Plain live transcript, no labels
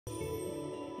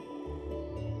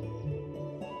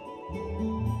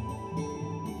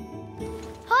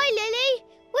Hi, Lily.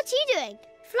 What are you doing?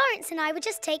 Florence and I were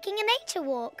just taking a nature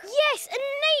walk. Yes, a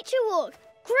nature walk.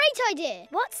 Great idea.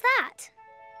 What's that?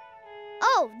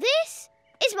 Oh, this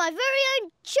is my very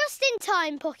own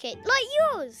just-in-time pocket, like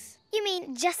yours. You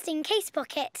mean just-in-case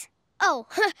pocket? Oh,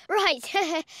 right.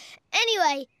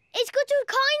 Anyway, it's got all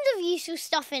kinds of useful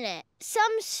stuff in it.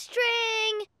 Some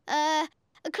string, a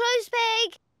clothes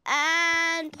peg,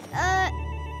 and,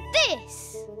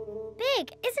 this.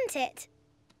 Big, isn't it?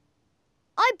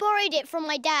 I borrowed it from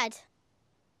my dad.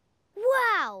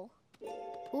 Wow.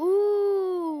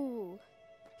 Ooh.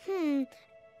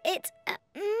 It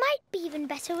might be even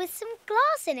better with some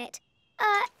glass in it.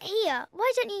 Here,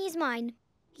 why don't you use mine?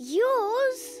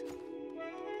 Yours?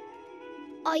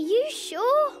 Are you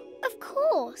sure? Of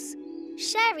course.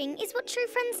 Sharing is what true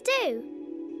friends do.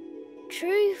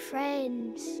 True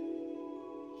friends.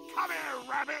 Come here,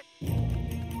 rabbit.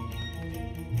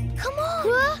 Come on.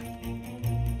 Huh?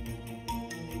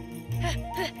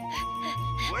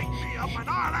 Wake me up and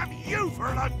I'll have you for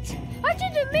lunch. I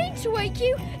didn't mean to wake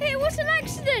you. It was an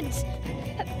accident.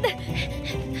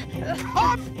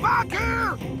 Come back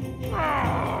here!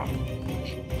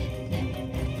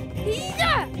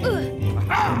 Yeah!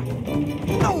 Ah!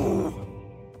 No!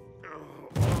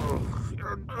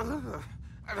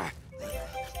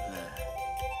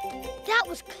 That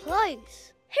was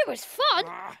close. It was fun.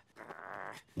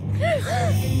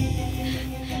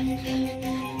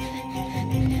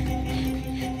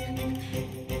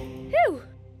 Whew.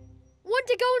 Want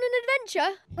to go on an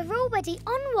adventure? We're already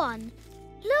on one.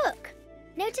 Look.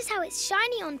 Notice how it's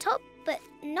shiny on top, but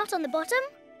not on the bottom?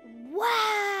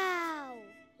 Wow!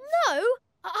 No,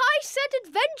 I said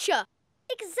adventure.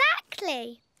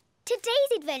 Exactly.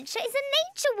 Today's adventure is a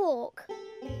nature walk.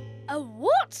 A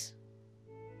what?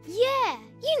 Yeah,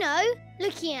 you know,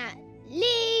 looking at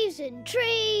leaves and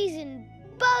trees and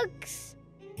bugs.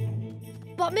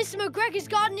 But Mr. McGregor's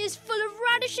garden is full of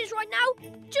radishes right now,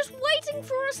 just waiting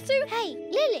for us to... Hey,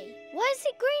 Lily, why is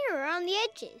it greener around the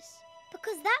edges?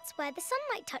 Because that's where the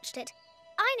sunlight touched it.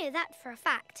 I know that for a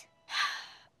fact.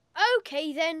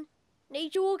 OK, then.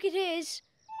 Nature walk it is.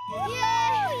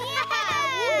 Yeah!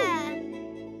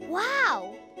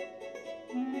 Wow!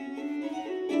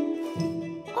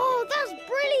 Oh, that's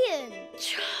brilliant!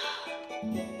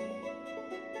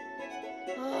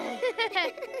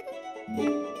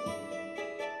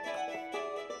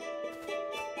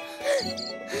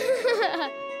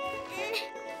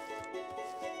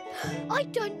 I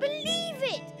don't believe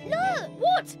it! Look!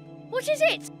 What? What is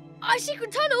it? A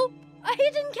secret tunnel? A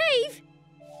hidden cave?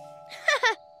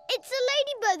 It's a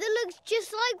ladybird that looks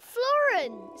just like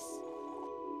Florence.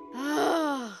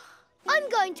 I'm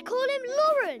going to call him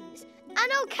Lawrence,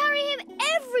 and I'll carry him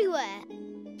everywhere,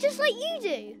 just like you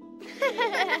do.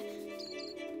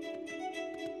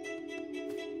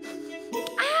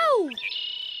 Ow!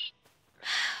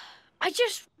 I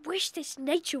just wish this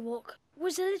nature walk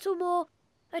was a little more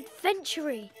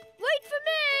adventure-y. Wait for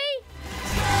me!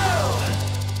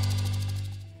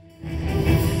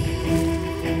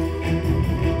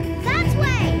 That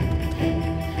way!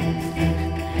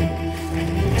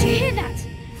 Do you hear that?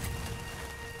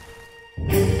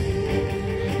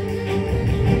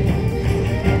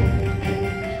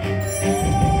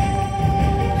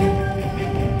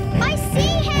 I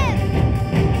see him!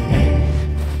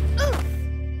 Oof.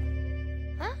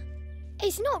 Huh?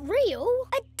 It's not real.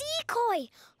 A decoy!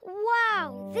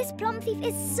 Wow, this plum thief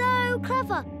is so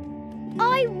clever.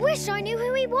 I wish I knew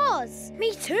who he was.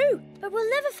 Me too, but we'll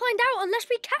never find out unless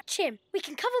we catch him. We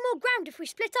can cover more ground if we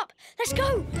split up. Let's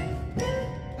go!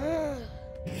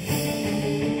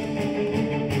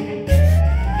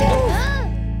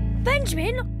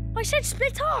 Benjamin, I said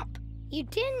split up. You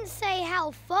didn't say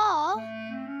how far.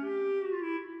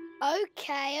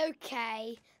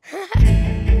 Okay.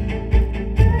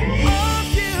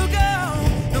 Off you go,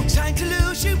 no time to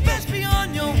lose, you best be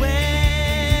on your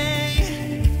way.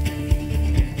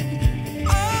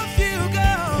 Off you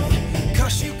go,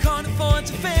 'cause you can't afford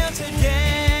to fail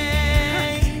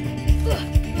today.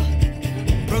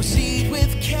 Proceed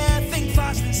with care, think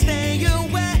fast and stay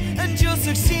aware, and you'll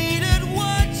succeed at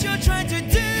what you're trying to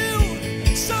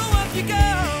do. So off you go,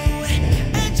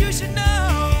 and you should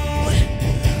know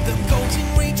the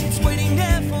golden region's waiting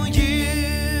there for you.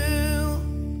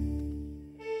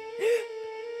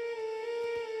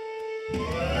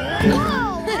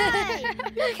 Oh, hey!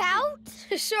 Look out!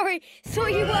 Sorry,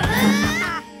 thought you were...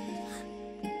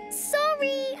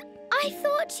 Sorry, I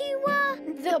thought you were...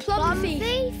 The plum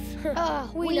thief.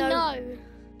 We know.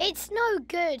 It's no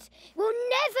good. We'll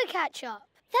never catch up.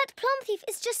 That plum thief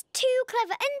is just too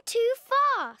clever and too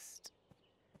fast.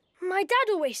 My dad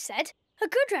always said, a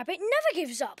good rabbit never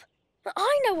gives up.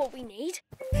 I know what we need.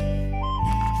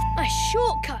 A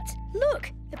shortcut.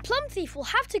 Look, the plum thief will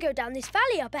have to go down this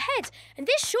valley up ahead, and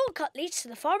this shortcut leads to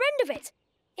the far end of it.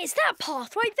 It's that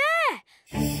path right there.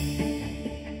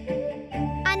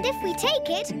 And if we take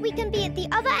it, we can be at the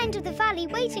other end of the valley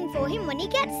waiting for him when he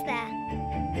gets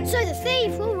there. So the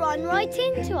thief will run right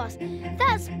into us.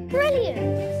 That's brilliant.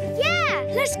 Yeah!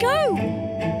 Let's go.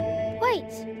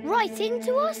 Wait, right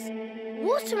into us?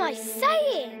 What am I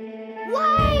saying?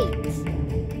 Wait!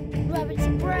 Rabbits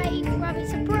are brave,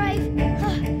 rabbits are brave.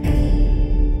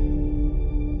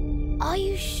 Are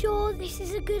you sure this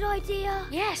is a good idea?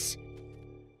 Yes.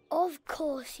 Of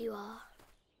course you are.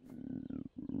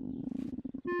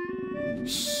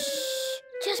 Shh!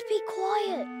 Just be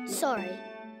quiet. Sorry,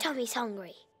 Tummy's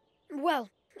hungry. Well,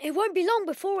 it won't be long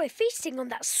before we're feasting on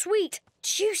that sweet,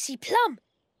 juicy plum.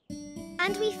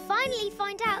 And we finally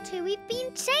find out who we've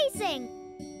been chasing.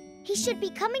 He should be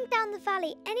coming down the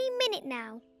valley any minute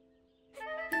now.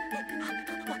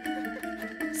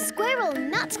 Squirrel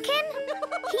Nutkin?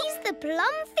 He's the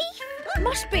plum thief?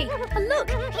 Must be. And look,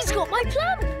 he's got my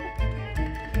plum.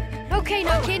 OK,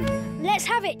 Nutkin, let's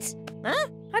have it. Huh?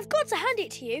 I've got to hand it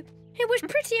to you. It was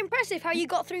pretty impressive how you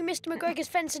got through Mr. McGregor's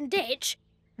fence and ditch.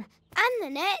 And the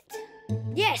net.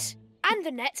 Yes, and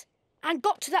the net. And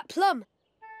got to that plum.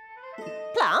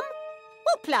 Plum?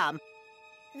 What plum?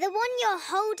 The one you're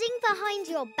holding behind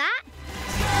your back?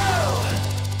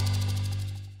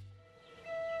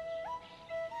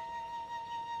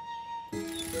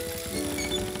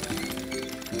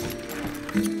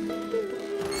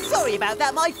 Sorry about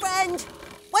that, my friend.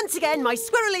 Once again, my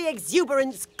squirrely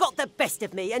exuberance got the best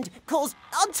of me and caused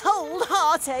untold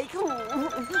heartache.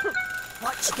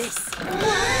 Watch this.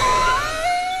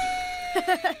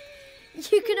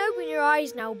 You can open your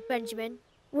eyes now, Benjamin.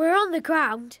 We're on the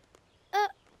ground.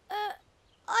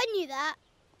 I knew that.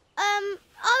 I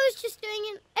was just doing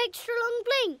an extra long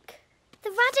blink.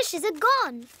 The radishes are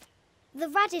gone. The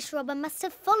radish robber must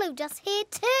have followed us here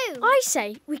too. I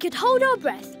say we could hold our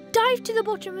breath, dive to the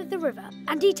bottom of the river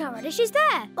and eat our radishes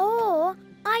there. Or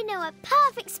I know a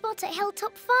perfect spot at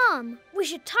Hilltop Farm. We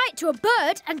should tie it to a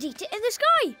bird and eat it in the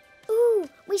sky. Ooh,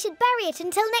 we should bury it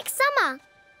until next summer.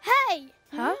 Hey!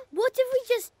 Huh? What if we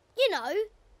just,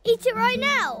 eat it right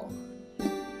now?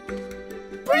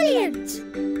 Brilliant!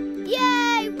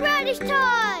 Yay! Radish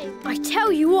time! I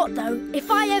tell you what, though, if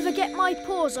I ever get my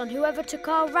paws on whoever took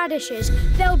our radishes,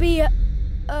 there'll be a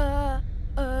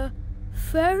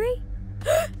furry?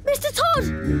 Mr. Todd!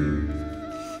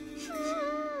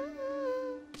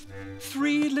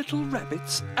 3 little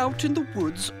rabbits out in the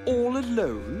woods all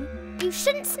alone? You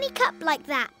shouldn't sneak up like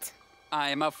that.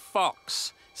 I'm a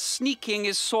fox. Sneaking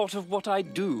is sort of what I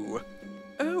do.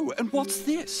 Oh, and what's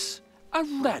this? A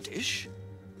radish?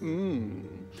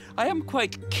 I am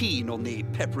quite keen on the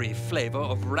peppery flavour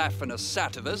of Raphanus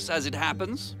sativus, as it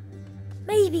happens.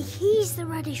 Maybe he's the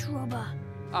radish robber.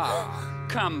 Ah,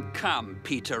 come,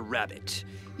 Peter Rabbit.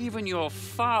 Even your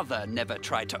father never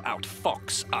tried to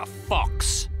outfox a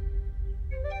fox.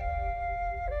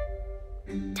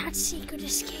 Dad's secret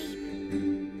escape.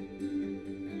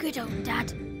 Good old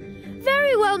Dad.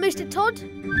 Very well, Mr. Todd.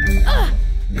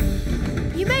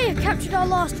 You may have captured our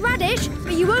last radish,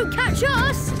 but you won't catch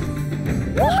us.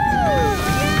 Woohoo!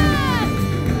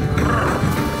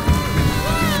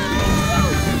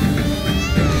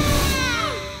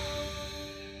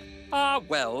 Ah,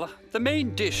 well, the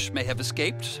main dish may have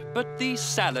escaped, but the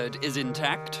salad is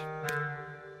intact.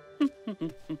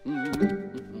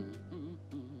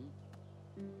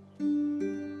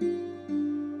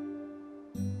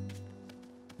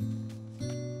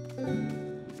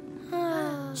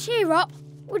 Cheer up.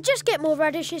 We'll just get more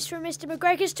radishes from Mr.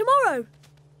 McGregor's tomorrow.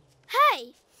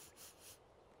 Hey!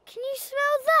 Can you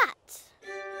smell that?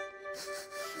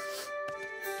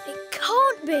 It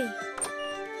can't be.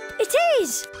 It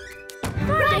is!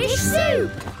 Radish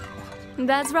soup!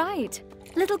 That's right.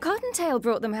 Little Cottontail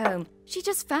brought them home. She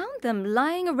just found them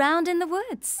lying around in the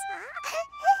woods.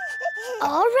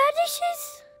 Our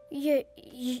radishes?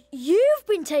 You've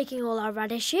been taking all our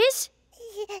radishes?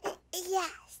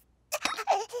 Yes.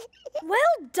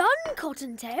 Well done,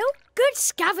 Cottontail. Good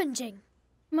scavenging.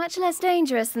 Much less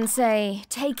dangerous than, say,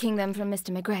 taking them from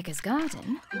Mr. McGregor's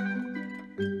garden.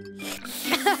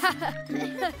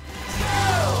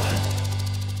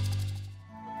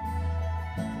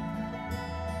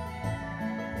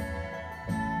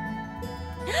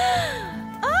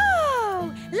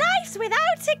 Oh, life's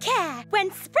without a care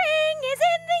when spring is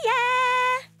in the air.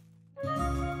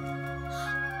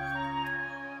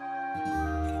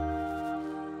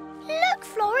 Look,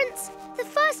 Florence, the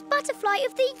first butterfly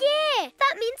of the year.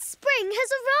 That means spring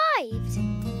has arrived.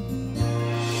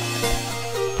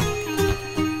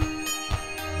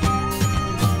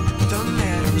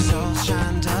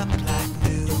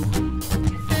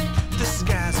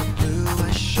 skies are blue,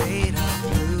 a shade of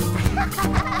blue. And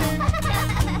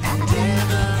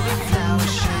every flower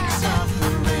shakes off the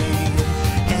rain.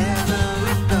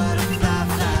 Every butterfly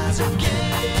flies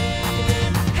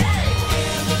again.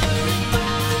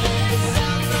 Everybody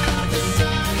south of the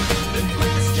sun. The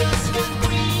grass just got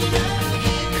greener.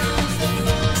 Here comes the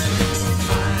fun.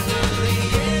 Finally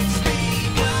it's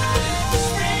begun.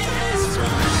 Spring has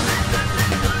sprung.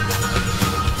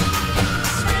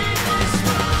 Spring has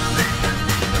sprung.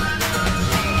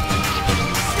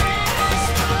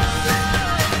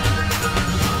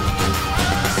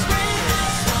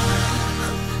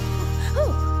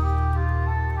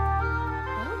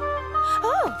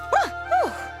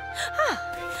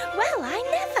 Well, I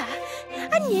never.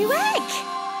 A new egg.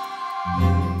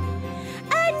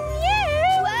 A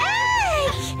new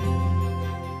egg.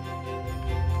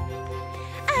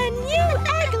 A new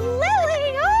egg,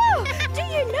 Lily. Oh, do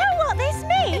you know what this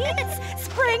means?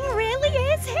 Spring really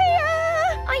is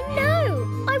here. I know.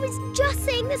 I was just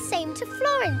saying the same to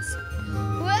Florence.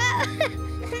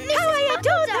 How I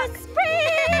adore the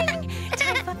spring!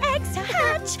 Time for eggs to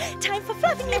hatch. Time for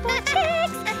fluffing newborn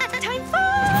chicks. Time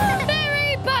for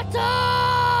Berry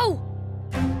battle!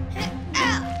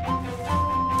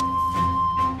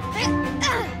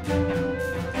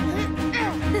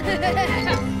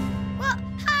 Well,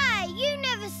 hey, you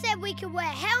never said we could wear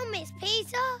helmets,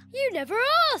 Peter. You never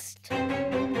asked.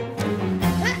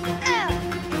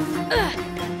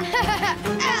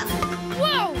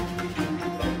 Whoa!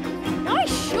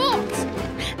 Nice shot!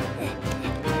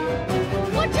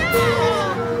 Watch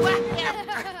out!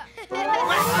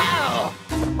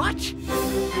 What? Take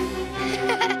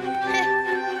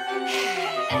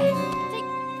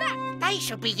that! They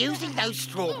should be using those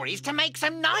strawberries to make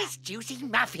some nice juicy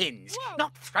muffins,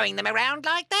 not throwing them around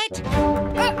like that.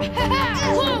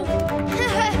 Whoa!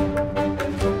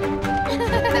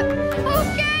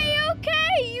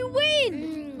 Okay, you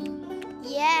win!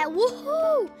 Yeah,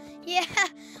 woohoo! Yeah,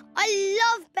 I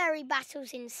love berry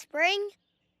battles in spring.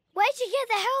 Where'd you get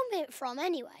the helmet from,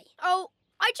 anyway? Oh,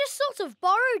 I just sort of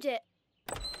borrowed it.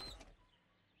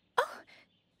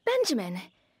 Benjamin,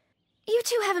 you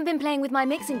two haven't been playing with my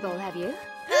mixing bowl, have you?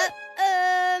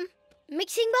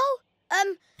 Mixing bowl?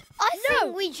 I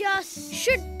think we just...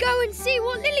 Should go and see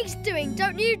what Lily's doing,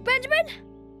 don't you, Benjamin?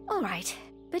 All right,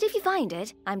 but if you find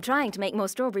it, I'm trying to make more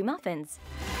strawberry muffins.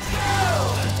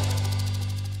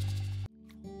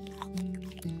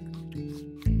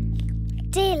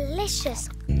 Delicious.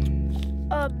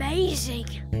 Amazing.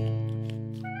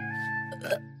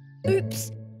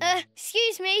 Oops.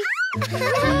 Excuse me.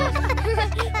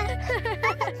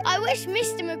 I wish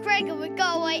Mr. McGregor would go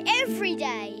away every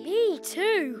day. Me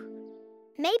too.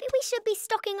 Maybe we should be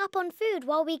stocking up on food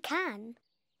while we can.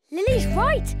 Lily's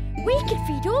right. We could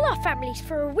feed all our families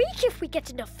for a week if we get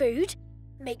enough food.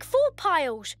 Make 4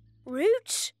 piles.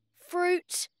 Roots,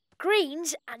 fruits,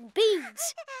 greens and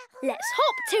beans. Let's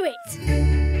hop to it.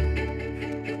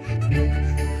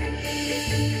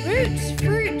 Roots,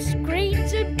 fruits,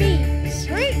 greens and beans.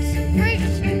 Fruits,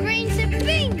 fruits, greens and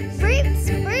beans. Fruits,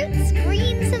 fruits,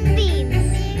 greens and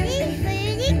beans. Fruits,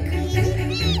 greens and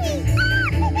beans.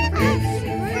 Fruits,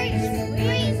 fruits,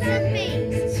 greens and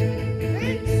beans.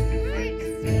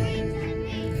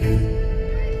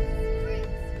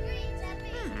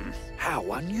 How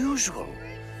unusual.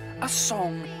 A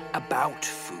song about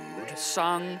food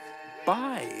sung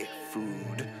by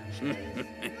food.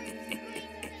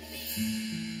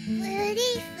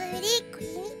 Fruity, fruity,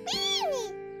 greeny, beany.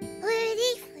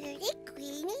 Fruity, fruity,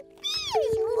 greeny, beany.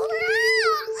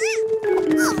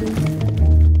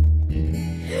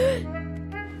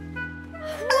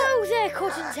 Hello there,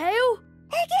 Cottontail.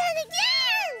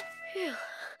 Again!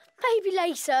 Maybe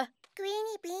later.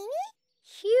 Greeny, beany?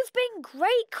 You've been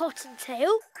great,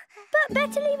 Cottontail. But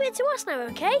better leave it to us now,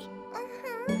 OK?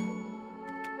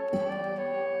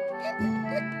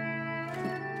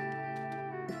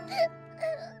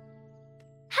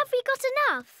 Have we got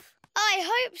enough? I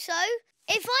hope so.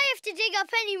 If I have to dig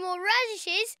up any more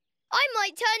radishes, I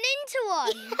might turn into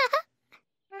one.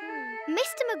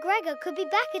 Mr. McGregor could be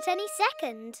back at any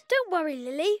second. Don't worry,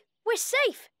 Lily. We're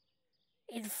safe.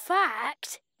 In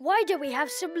fact, why don't we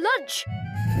have some lunch?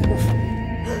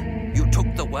 You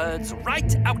took the words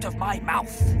right out of my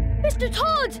mouth. Mr.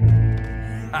 Todd!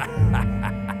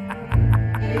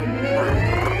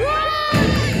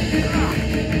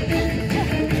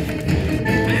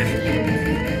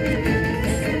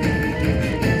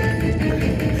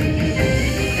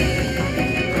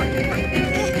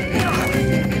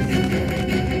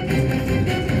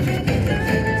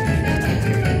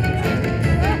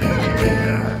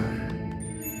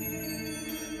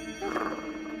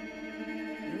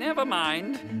 Never mind.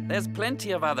 there's plenty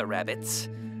of other rabbits.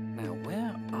 Now,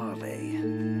 where are they?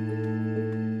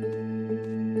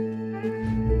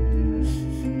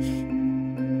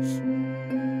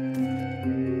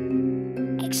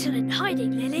 Excellent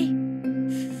hiding, Lily.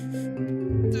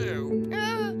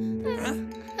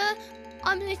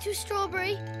 I'm a little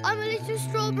strawberry. I'm a little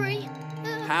strawberry.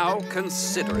 How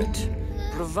considerate.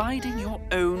 Providing your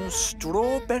own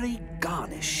strawberry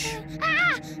garnish.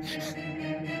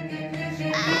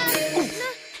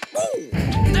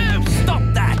 No, stop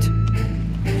that!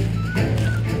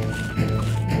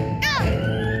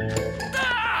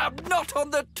 Not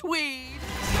on the tweed!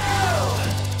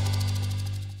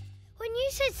 When you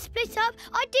said split up,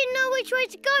 I didn't know which way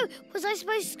to go. Was I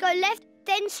supposed to go left,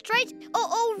 then straight,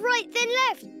 or right, then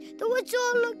left? The woods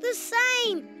all looked the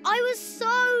same. I was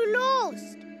so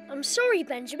lost. I'm sorry,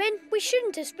 Benjamin. We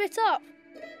shouldn't have split up.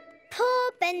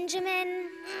 Poor Benjamin.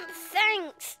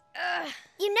 Thanks.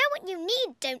 You know what you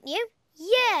need, don't you?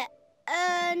 Yeah,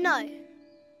 no.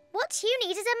 What you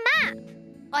need is a map.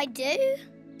 I do?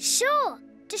 Sure,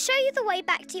 to show you the way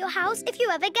back to your house if you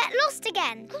ever get lost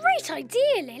again. Great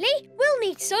idea, Lily. We'll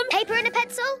need some. Paper and a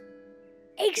pencil?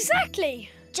 Exactly.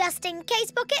 Just in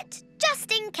case bucket, just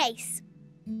in case.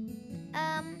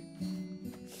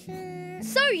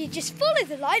 So you just follow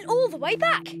the line all the way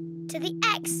back. To the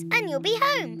X and you'll be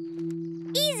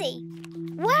home. Easy.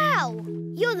 Wow,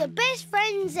 you're the best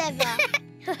friends ever.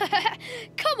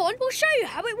 Come on, we'll show you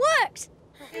how it works.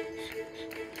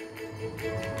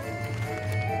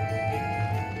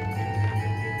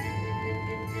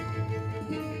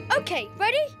 Okay,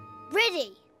 ready?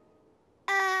 Ready.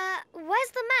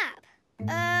 Where's the map?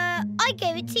 I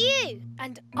gave it to you.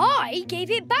 And I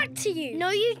gave it back to you. No,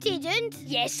 you didn't.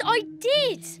 Yes, I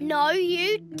did. No,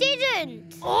 you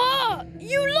didn't. Oh,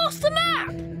 you lost the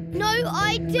map. No,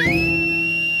 I didn't.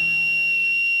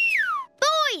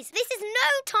 Boys, this is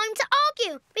no time to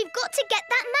argue. We've got to get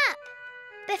that map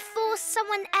before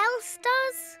someone else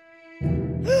does.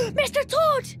 Mr.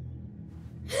 Todd!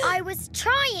 I was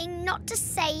trying not to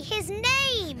say his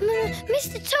name.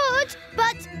 Mr. Todd,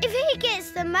 but if he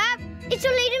gets the map,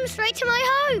 it'll lead him straight to my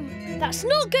home. That's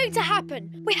not going to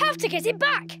happen. We have to get it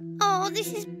back. Oh,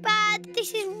 this is bad.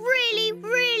 This is really,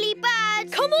 really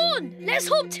bad. Come on, let's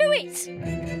hop to it.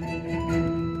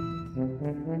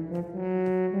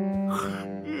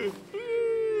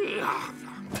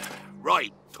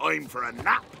 Right, time for a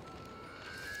nap.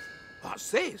 What's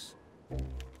this?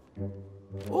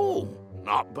 Oh,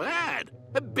 not bad.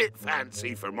 A bit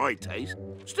fancy for my taste.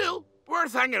 Still,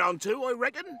 worth hanging on to, I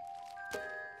reckon.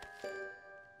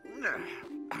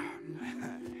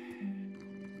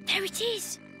 There it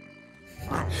is.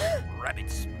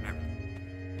 Rabbits.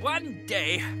 One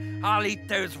day, I'll eat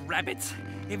those rabbits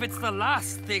if it's the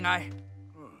last thing I...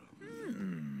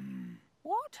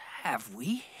 What have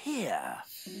we here?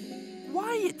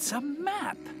 Why, it's a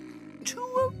map to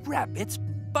a rabbit's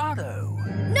burrow.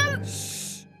 No!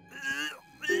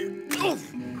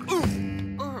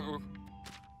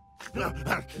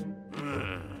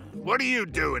 What are you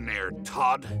doing there,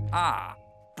 Todd? Ah,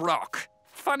 Brock.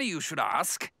 Funny you should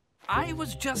ask. I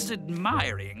was just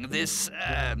admiring this,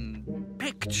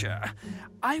 picture.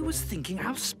 I was thinking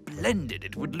how splendid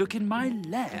it would look in my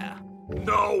lair.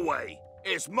 No way.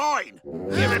 It's mine.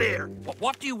 Give it here.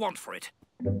 What do you want for it?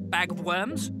 Bag of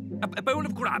worms? A bowl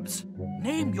of grubs?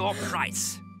 Name your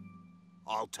price.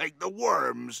 I'll take the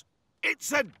worms.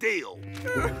 It's a deal.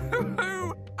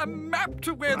 A map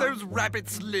to where those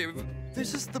rabbits live.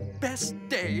 This is the best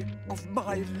day of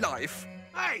my life.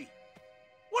 Hey,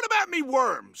 what about me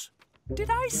worms? Did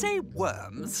I say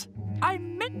worms? I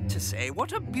meant to say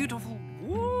what a beautiful,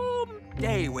 warm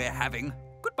day we're having.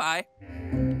 Goodbye.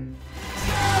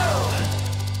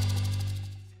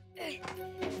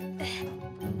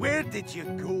 Where did you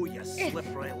go, you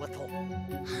slippery little...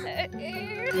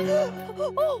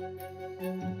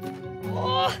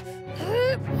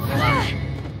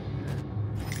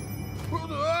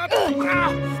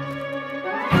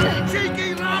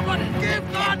 Cheeky rabbit, give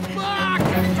that back!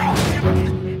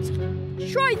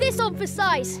 Try this on for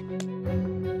size.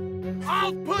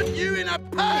 I'll put you in a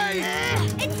page!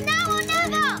 It's now or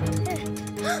never!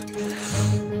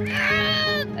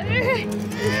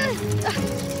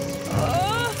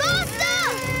 Faster!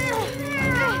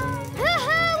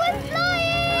 We're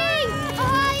flying!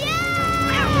 Oh,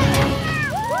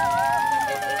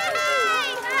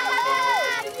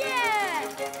 Yeah!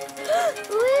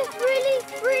 We're really,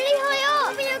 really high up.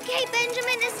 We'll be okay,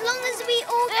 Benjamin, as long as we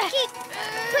all keep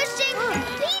pushing.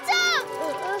 Peter!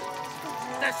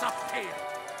 Disappear!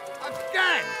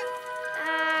 Again!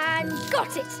 And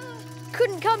got it.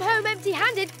 Couldn't come home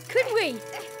empty-handed, could we?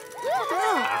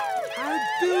 How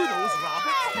to do those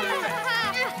rabbits,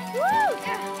 do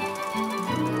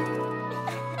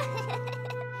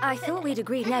I thought we'd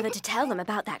agreed never to tell them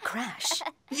about that crash.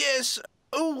 Yes.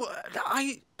 Oh,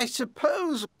 I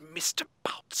suppose Mr.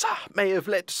 Bouncer may have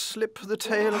let slip the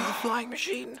tail of the flying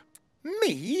machine.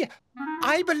 Me?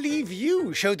 I believe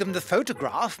you showed them the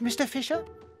photograph, Mr. Fisher.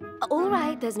 All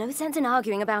right, there's no sense in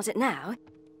arguing about it now.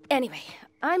 Anyway,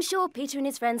 I'm sure Peter and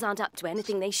his friends aren't up to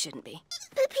anything they shouldn't be.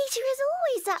 But Peter is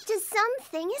always up to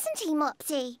something, isn't he,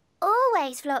 Mopsy?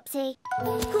 Always, Flopsy.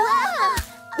 Whoa!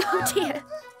 Oh, dear.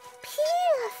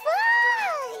 Peter,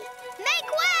 fly! Make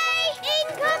way!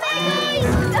 Incoming!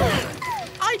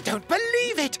 I don't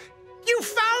believe it! You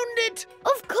found it!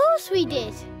 Of course we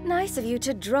did. Nice of you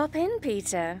to drop in,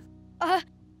 Peter.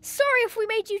 Sorry if we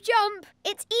made you jump.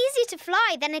 It's easier to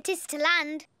fly than it is to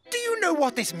land. Do you know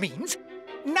what this means?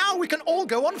 Now we can all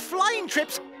go on flying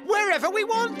trips wherever we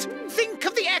want. Think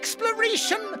of the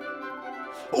exploration!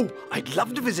 Oh, I'd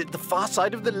love to visit the far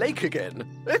side of the lake again.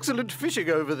 Excellent fishing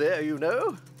over there, you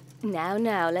know.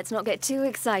 Now, let's not get too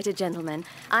excited, gentlemen.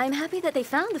 I'm happy that they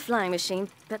found the flying machine,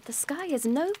 but the sky is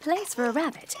no place for a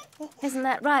rabbit. Isn't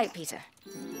that right, Peter?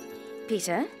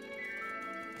 Peter?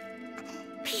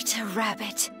 Peter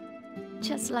Rabbit.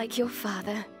 Just like your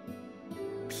father.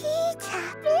 Peter,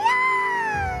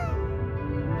 fly!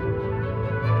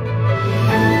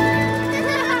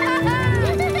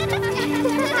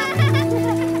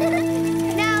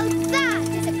 Now that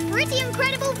is a pretty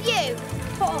incredible view.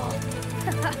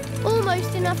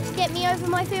 Almost enough to get me over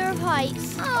my fear of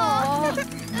heights.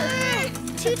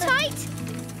 Too tight?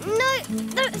 No,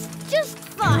 that's just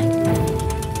fine.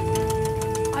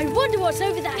 I wonder what's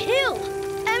over that hill.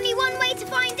 Only one way to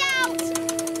find out.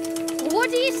 What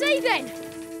do you say then?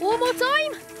 One more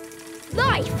time?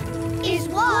 Life Is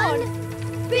one